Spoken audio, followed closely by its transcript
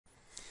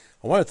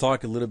I want to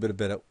talk a little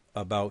bit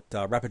about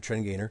Rapid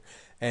Trend Gainer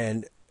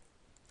and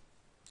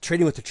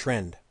trading with the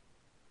trend.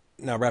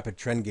 Now, Rapid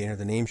Trend Gainer,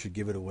 the name should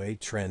give it away,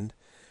 trend,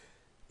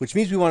 which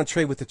means we want to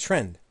trade with the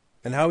trend.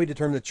 And how we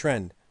determine the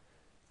trend?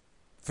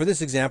 For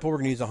this example, we're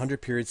going to use a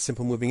 100-period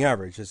simple moving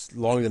average. It's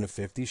longer than a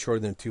 50, shorter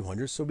than a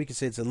 200, so we can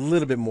say it's a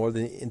little bit more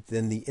than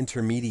the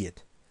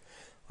intermediate.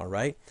 All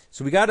right?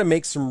 So we got to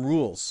make some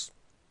rules.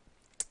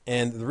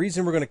 And the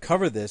reason we're going to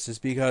cover this is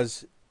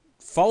because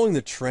following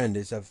the trend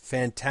is a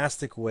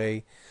fantastic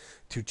way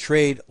to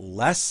trade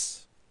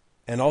less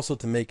and also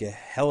to make a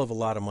hell of a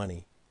lot of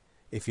money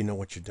if you know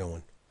what you're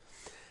doing.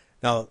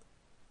 Now,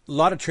 a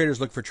lot of traders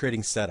look for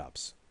trading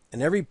setups.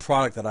 And every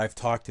product that I've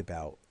talked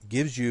about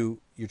gives you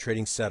your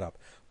trading setup.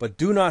 But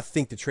do not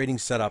think the trading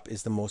setup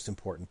is the most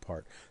important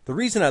part. The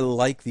reason I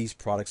like these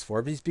products for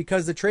it is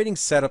because the trading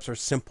setups are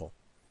simple.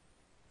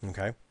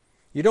 Okay?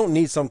 You don't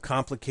need some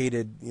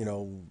complicated,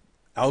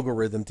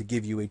 algorithm to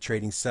give you a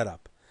trading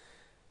setup.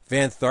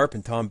 Van Tharp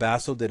and Tom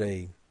Basso did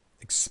a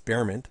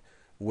experiment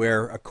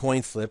where a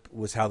coin flip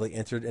was how they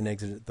entered and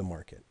exited the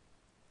market.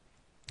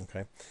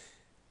 Okay?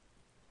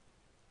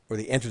 Or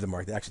they entered the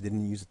market. They actually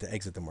didn't use it to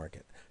exit the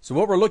market. So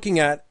what we're looking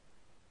at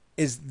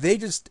is they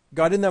just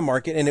got in that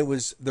market, and it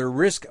was their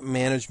risk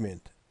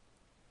management,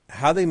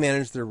 how they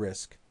managed their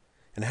risk,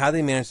 and how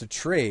they managed to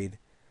trade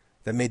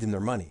that made them their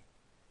money.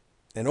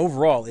 And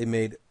overall, it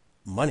made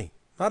money.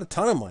 Not a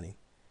ton of money,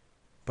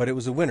 but it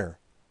was a winner.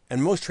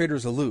 And most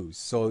traders will lose.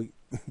 So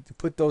to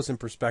put those in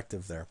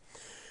perspective there.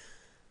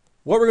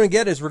 What we're going to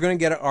get is we're going to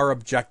get our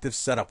objective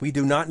setup. We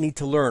do not need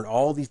to learn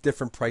all these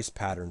different price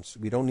patterns.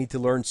 We don't need to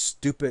learn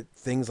stupid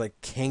things like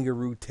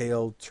kangaroo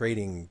tail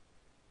trading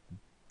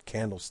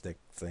candlestick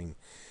thing.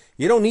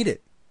 You don't need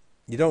it.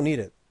 You don't need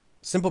it.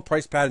 Simple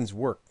price patterns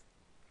work.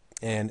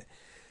 And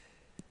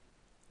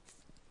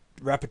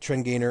Rapid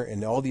Trend Gainer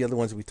and all the other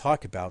ones that we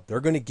talk about, they're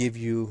going to give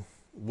you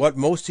what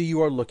most of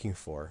you are looking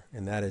for,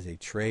 and that is a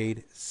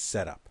trade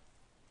setup.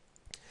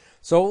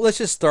 So let's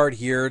just start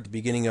here at the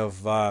beginning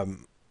of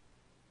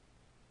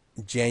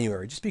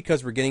January, just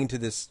because we're getting into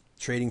this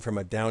trading from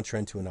a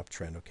downtrend to an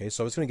uptrend. Okay,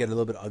 so it's going to get a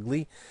little bit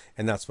ugly,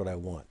 and that's what I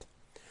want.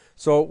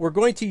 So we're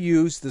going to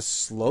use the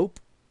slope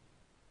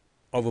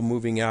of a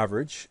moving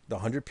average, the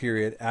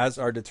 100-period, as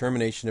our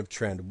determination of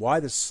trend. Why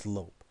the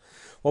slope?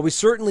 Well, we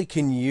certainly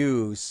can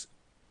use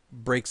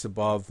breaks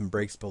above and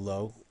breaks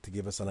below to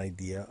give us an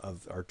idea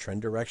of our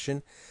trend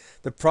direction.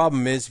 The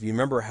problem is, if you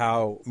remember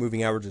how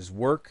moving averages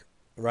work,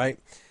 right?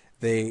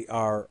 They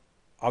are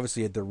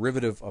obviously a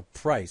derivative of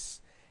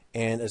price.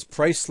 And as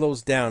price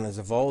slows down, as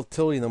the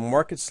volatility in the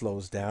market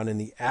slows down, and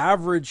the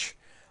average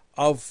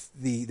of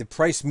the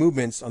price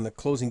movements on the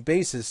closing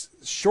basis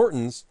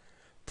shortens,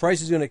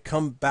 price is going to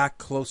come back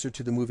closer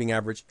to the moving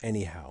average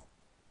anyhow.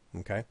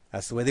 Okay?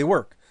 That's the way they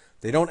work.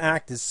 They don't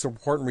act as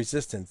support and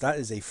resistance. That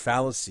is a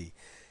fallacy.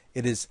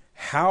 It is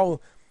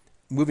how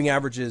moving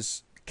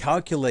averages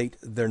calculate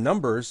their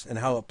numbers and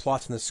how it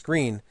plots on the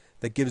screen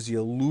that gives the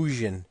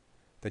illusion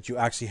that you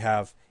actually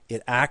have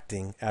it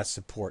acting as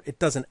support. It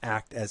doesn't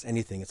act as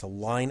anything. It's a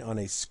line on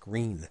a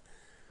screen.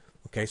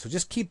 Okay, so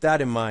just keep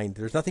that in mind.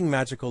 There's nothing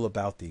magical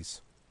about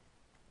these.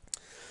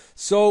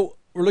 So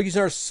we're looking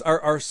at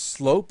our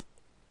slope.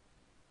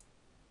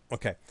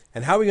 Okay,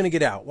 and how are we going to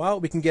get out? Well,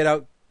 we can get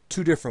out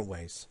two different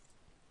ways.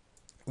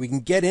 We can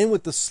get in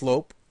with the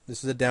slope.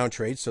 This is a down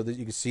trade, so that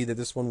you can see that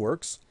this one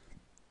works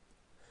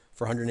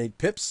for 108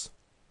 pips.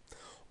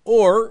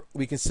 Or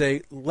we can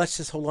say, let's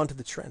just hold on to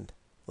the trend.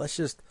 Let's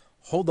just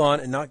hold on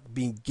and not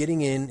be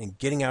getting in and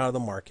getting out of the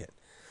market.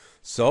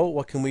 So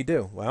what can we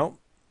do? Well,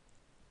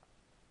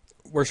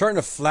 we're starting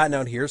to flatten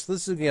out here, so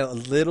this is going to get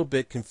a little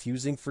bit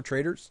confusing for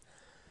traders.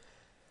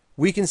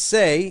 We can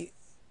say,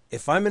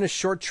 if I'm in a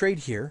short trade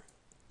here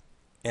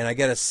and I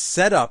get a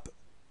setup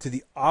to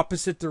the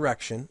opposite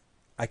direction,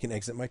 I can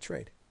exit my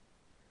trade.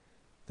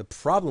 The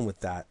problem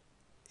with that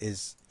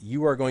is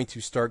you are going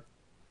to start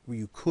where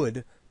you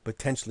could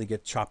potentially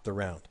get chopped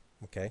around,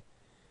 okay?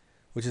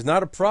 Which is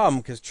not a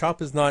problem, because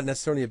chop is not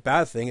necessarily a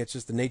bad thing. It's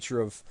just the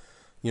nature of,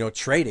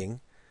 trading,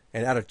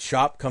 and out of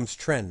chop comes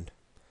trend.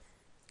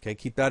 Okay,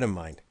 keep that in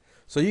mind.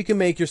 So you can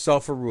make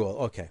yourself a rule.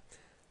 Okay,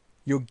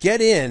 you'll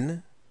get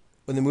in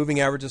when the moving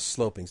average is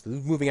sloping. So the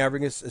moving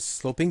average is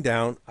sloping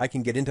down. I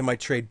can get into my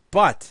trade,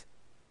 but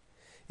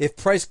if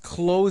price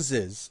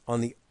closes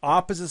on the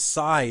opposite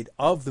side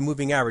of the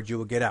moving average, you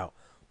will get out.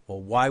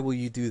 Well, why will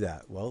you do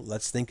that? Well,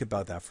 let's think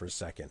about that for a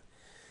second.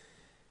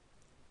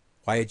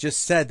 Why I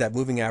just said that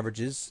moving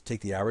averages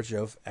take the average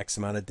of X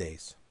amount of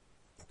days.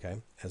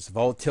 Okay, as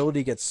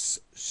volatility gets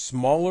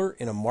smaller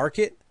in a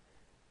market,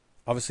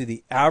 obviously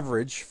the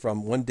average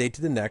from one day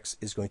to the next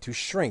is going to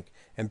shrink,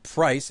 and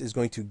price is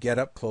going to get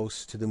up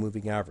close to the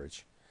moving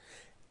average.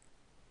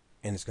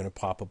 And it's going to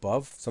pop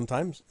above.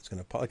 Sometimes it's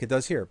going to pop like it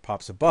does here. It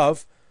pops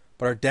above,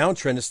 but our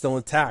downtrend is still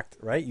intact,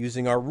 right?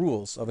 Using our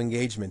rules of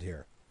engagement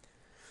here.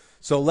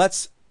 So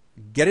let's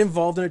get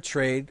involved in a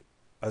trade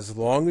as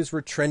long as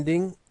we're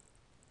trending.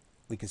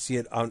 We can see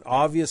it on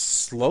obvious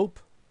slope,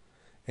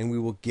 and we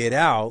will get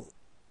out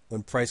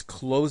when price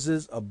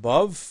closes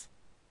above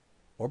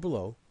or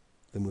below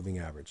the moving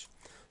average.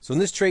 So in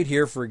this trade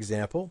here, for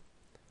example,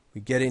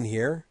 we get in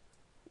here,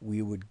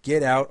 we would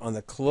get out on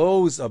the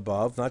close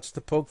above, not just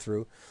the poke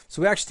through.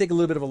 So we actually take a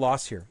little bit of a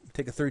loss here. We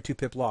take a 32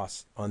 pip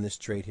loss on this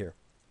trade here.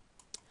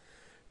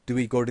 Do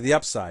we go to the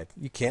upside?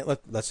 You can't.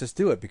 Let's just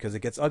do it because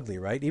it gets ugly,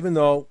 right? Even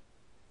though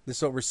this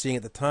is what we're seeing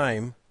at the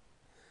time,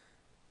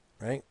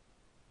 right?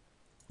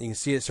 You can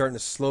see it starting to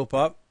slope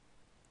up.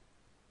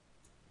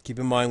 Keep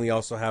in mind we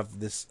also have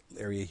this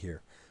area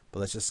here.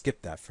 But let's just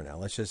skip that for now.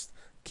 Let's just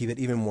keep it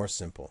even more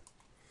simple.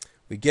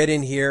 We get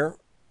in here.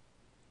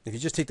 If you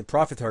just take the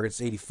profit target,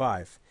 it's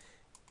 85.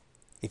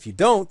 If you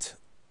don't,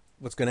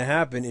 what's going to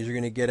happen is you're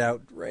going to get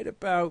out right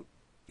about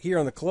here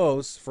on the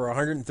close for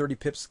 130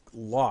 pips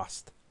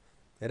lost.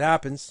 It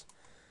happens.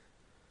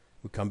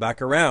 We come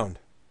back around.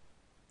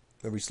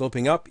 Are we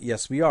sloping up?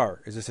 Yes, we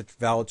are. Is this a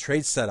valid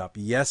trade setup?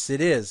 Yes, it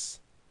is.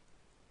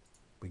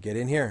 We get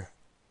in here.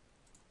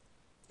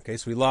 Okay,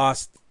 so we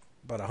lost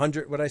about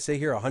 100. What did I say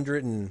here?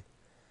 100 and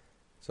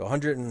so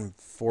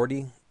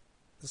 140.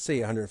 Let's say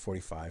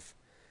 145.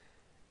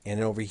 And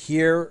then over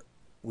here,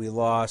 we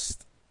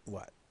lost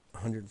what?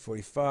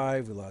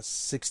 145. We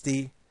lost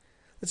 60.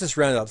 Let's just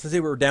round it up. Let's say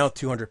we're down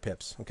 200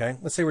 pips. Okay,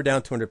 let's say we're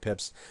down 200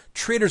 pips.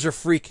 Traders are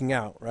freaking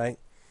out, right?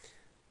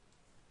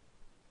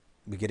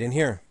 We get in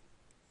here.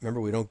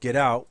 Remember, we don't get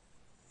out.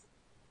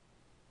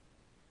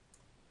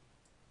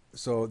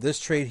 So this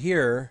trade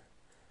here,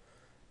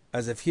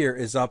 as of here,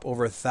 is up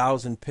over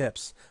 1,000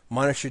 pips.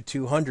 Minus your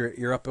 200,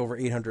 you're up over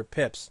 800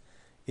 pips.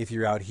 If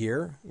you're out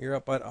here, you're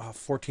up at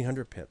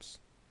 1,400 pips.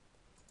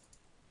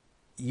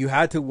 You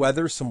had to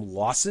weather some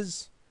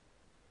losses,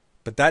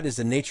 but that is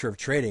the nature of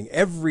trading.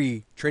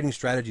 Every trading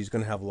strategy is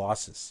going to have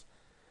losses.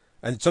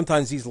 And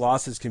sometimes these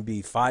losses can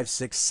be 5,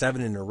 6,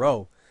 7 in a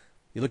row.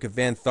 You look at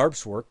Van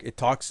Tharp's work, it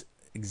talks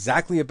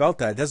exactly about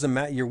that. It doesn't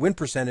matter. Your win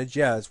percentage,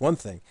 yeah, is one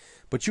thing.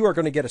 But you are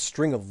going to get a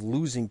string of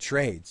losing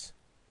trades.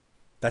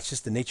 That's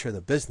just the nature of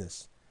the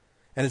business.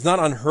 And it's not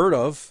unheard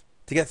of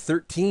to get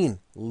 13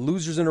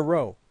 losers in a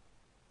row.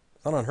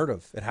 It's not unheard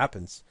of. It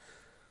happens.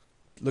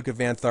 Look at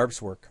Van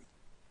Tharp's work.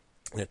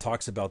 And it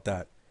talks about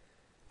that.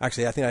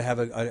 Actually, I think I have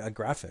a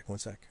graphic. One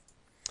sec.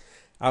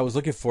 I was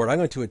looking for it. I'm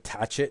going to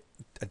attach it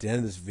at the end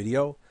of this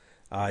video.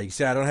 You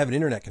see, I don't have an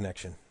internet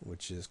connection,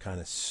 which is kind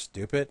of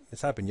stupid.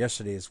 This happened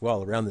yesterday as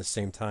well, around the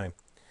same time.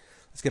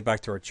 Let's get back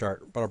to our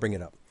chart, but I'll bring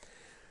it up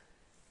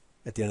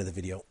at the end of the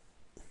video.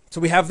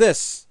 So we have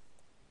this.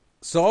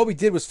 So all we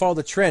did was follow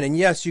the trend. And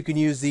yes, you can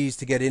use these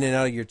to get in and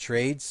out of your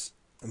trades.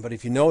 But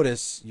if you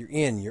notice, you're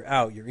in, you're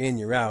out, you're in,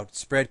 you're out.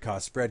 Spread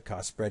cost, spread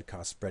cost, spread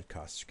cost, spread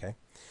cost. Okay.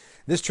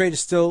 This trade is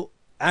still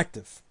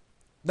active.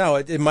 Now,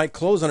 it might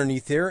close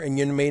underneath here, and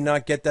you may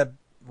not get that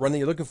run that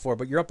you're looking for,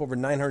 but you're up over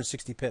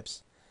 960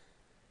 pips,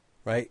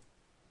 right,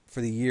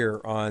 for the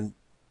year on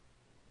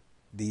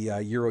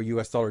the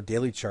Euro-US dollar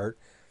daily chart.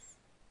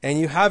 And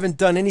you haven't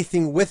done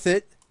anything with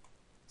it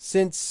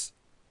since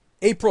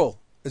April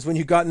is when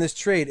you got in this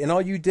trade. And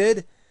all you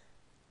did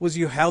was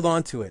you held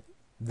on to it.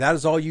 That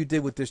is all you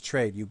did with this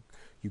trade. You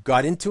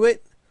got into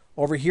it.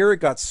 Over here, it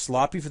got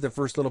sloppy for the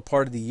first little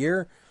part of the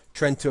year.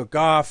 Trend took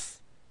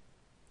off,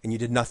 and you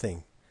did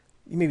nothing.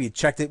 You maybe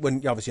checked it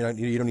when, obviously,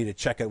 you don't need to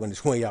check it when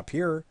it's way up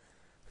here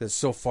because it's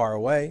so far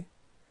away.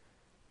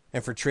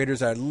 And for traders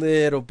that are a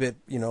little bit,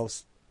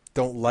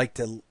 don't like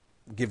to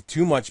give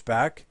too much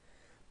back,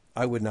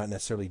 I would not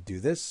necessarily do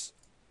this.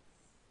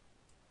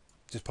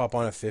 Just pop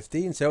on a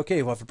 50 and say,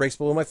 okay, well, if it breaks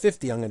below my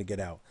 50, I'm going to get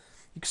out.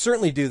 You can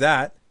certainly do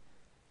that.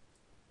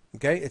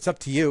 Okay, it's up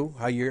to you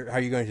how you're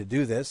going to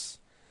do this.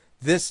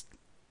 This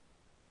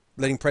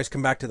letting price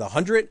come back to the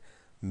 100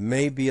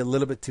 may be a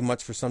little bit too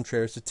much for some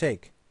traders to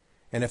take.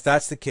 And if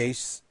that's the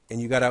case, and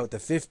you got out with the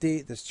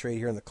 50, this trade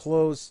here in the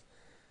close,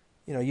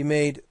 you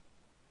made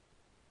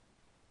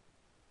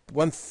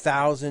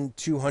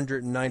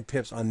 1,209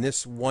 pips on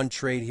this one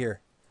trade here.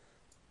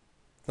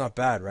 It's not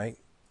bad, right?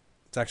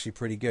 It's actually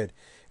pretty good.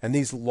 And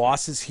these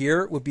losses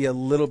here would be a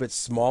little bit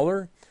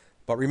smaller.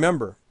 But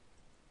remember,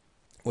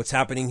 what's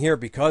happening here,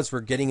 because we're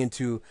getting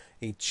into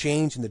a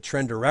change in the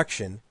trend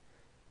direction,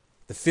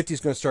 the 50 is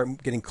going to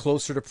start getting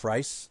closer to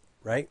price,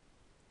 right?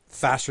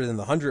 Faster than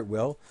the 100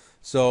 will.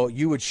 So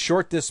you would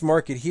short this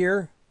market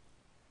here.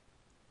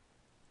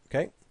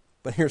 Okay?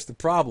 But here's the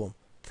problem.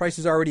 Price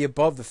is already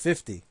above the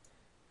 50.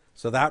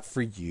 So that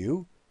for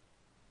you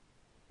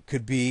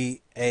could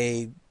be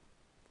a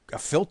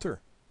filter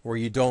where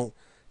you don't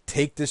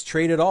take this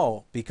trade at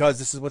all because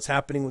this is what's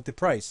happening with the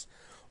price.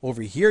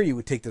 Over here, you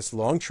would take this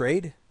long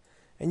trade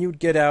and you would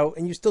get out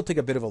and you still take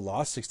a bit of a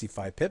loss,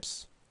 65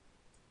 pips.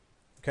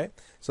 Okay?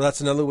 So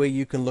that's another way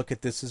you can look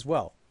at this as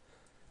well.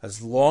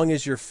 As long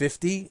as your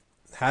 50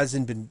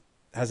 doesn't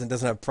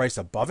have price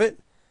above it,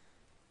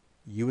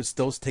 you would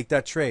still take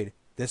that trade.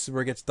 This is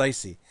where it gets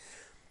dicey.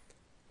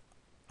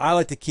 I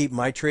like to keep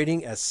my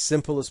trading as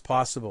simple as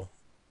possible.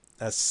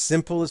 As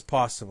simple as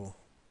possible.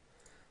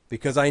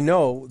 Because I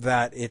know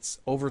that it's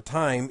over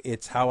time,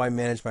 it's how I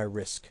manage my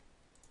risk.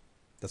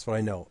 That's what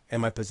I know.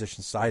 And my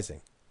position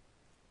sizing.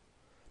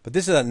 But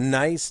this is a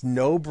nice,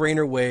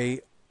 no-brainer way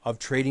of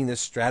trading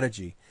this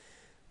strategy.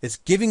 It's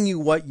giving you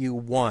what you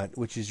want,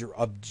 which is your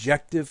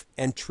objective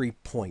entry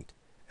point.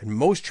 And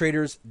most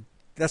traders,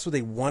 that's what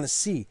they want to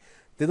see.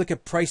 They look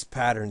at price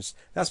patterns.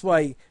 That's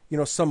why,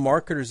 some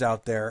marketers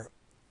out there,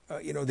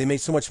 they make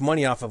so much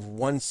money off of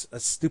a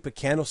stupid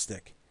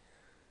candlestick.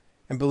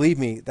 And believe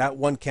me, that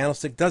one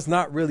candlestick does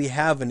not really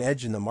have an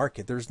edge in the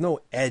market. There's no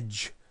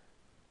edge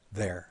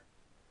there.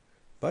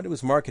 But it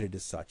was marketed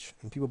as such,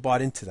 and people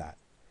bought into that.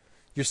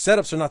 Your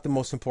setups are not the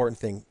most important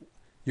thing.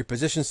 Your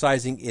position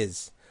sizing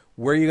is.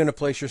 Where are you going to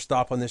place your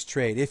stop on this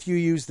trade? If you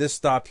use this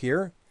stop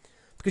here,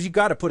 because you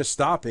got to put a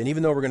stop in,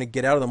 even though we're going to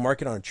get out of the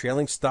market on a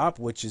trailing stop,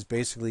 which is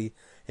basically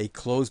a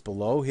close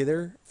below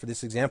here for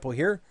this example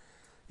here,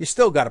 you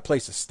still got to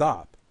place a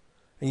stop.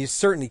 And you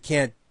certainly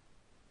can't,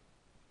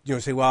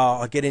 say,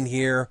 well, I'll get in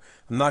here.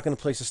 I'm not going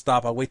to place a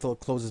stop. I'll wait till it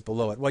closes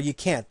below it. Well, you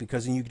can't,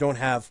 because you don't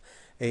have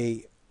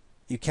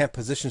you can't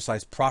position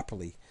size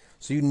properly.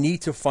 So you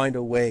need to find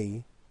a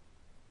way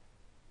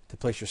to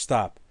place your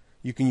stop.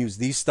 You can use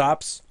these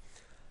stops.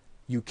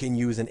 You can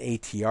use an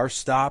ATR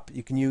stop.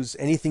 You can use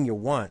anything you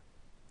want,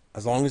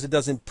 as long as it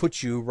doesn't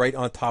put you right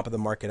on top of the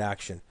market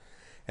action.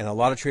 And a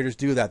lot of traders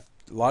do that.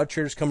 A lot of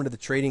traders come into the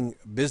trading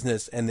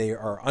business and they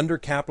are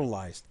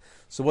undercapitalized.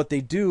 So what they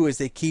do is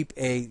they keep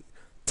a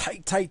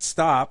tight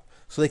stop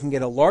so they can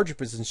get a larger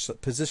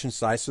position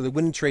size, so the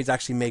winning trades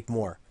actually make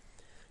more.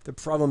 The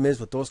problem is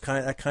with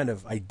that kind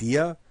of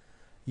idea,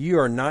 you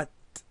are not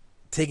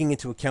taking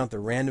into account the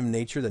random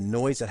nature, the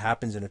noise that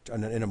happens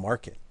in a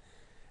market.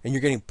 And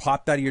you're getting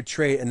popped out of your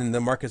trade, and then the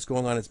market's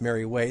going on its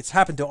merry way. It's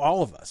happened to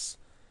all of us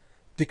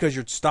because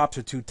your stops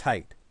are too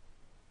tight.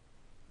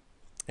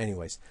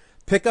 Anyways,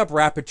 pick up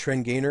Rapid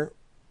Trend Gainer.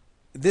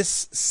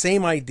 This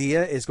same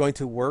idea is going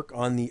to work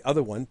on the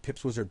other one,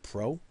 Pips Wizard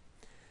Pro.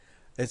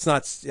 It's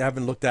not. I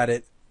haven't looked at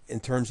it in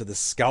terms of the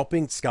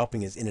scalping.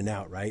 Scalping is in and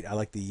out, right? I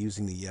like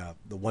using the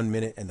 1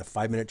 minute and the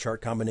 5 minute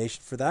chart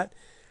combination for that.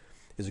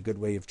 Is a good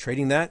way of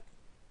trading that.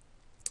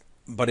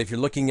 But if you're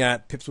looking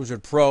at Pips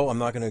Wizard Pro, I'm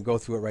not going to go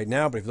through it right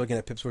now, but if you're looking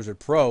at Pips Wizard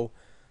Pro,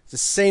 it's the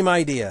same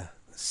idea.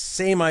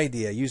 Same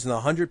idea, using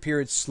the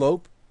 100-period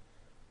slope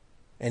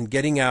and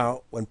getting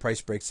out when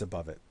price breaks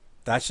above it.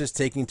 That's just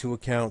taking into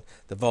account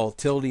the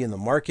volatility in the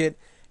market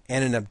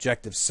and an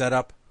objective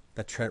setup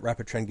that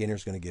Rapid Trend Gainer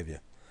is going to give you.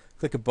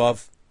 Click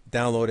above,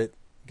 download it,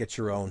 get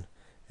your own,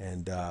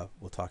 and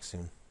we'll talk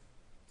soon.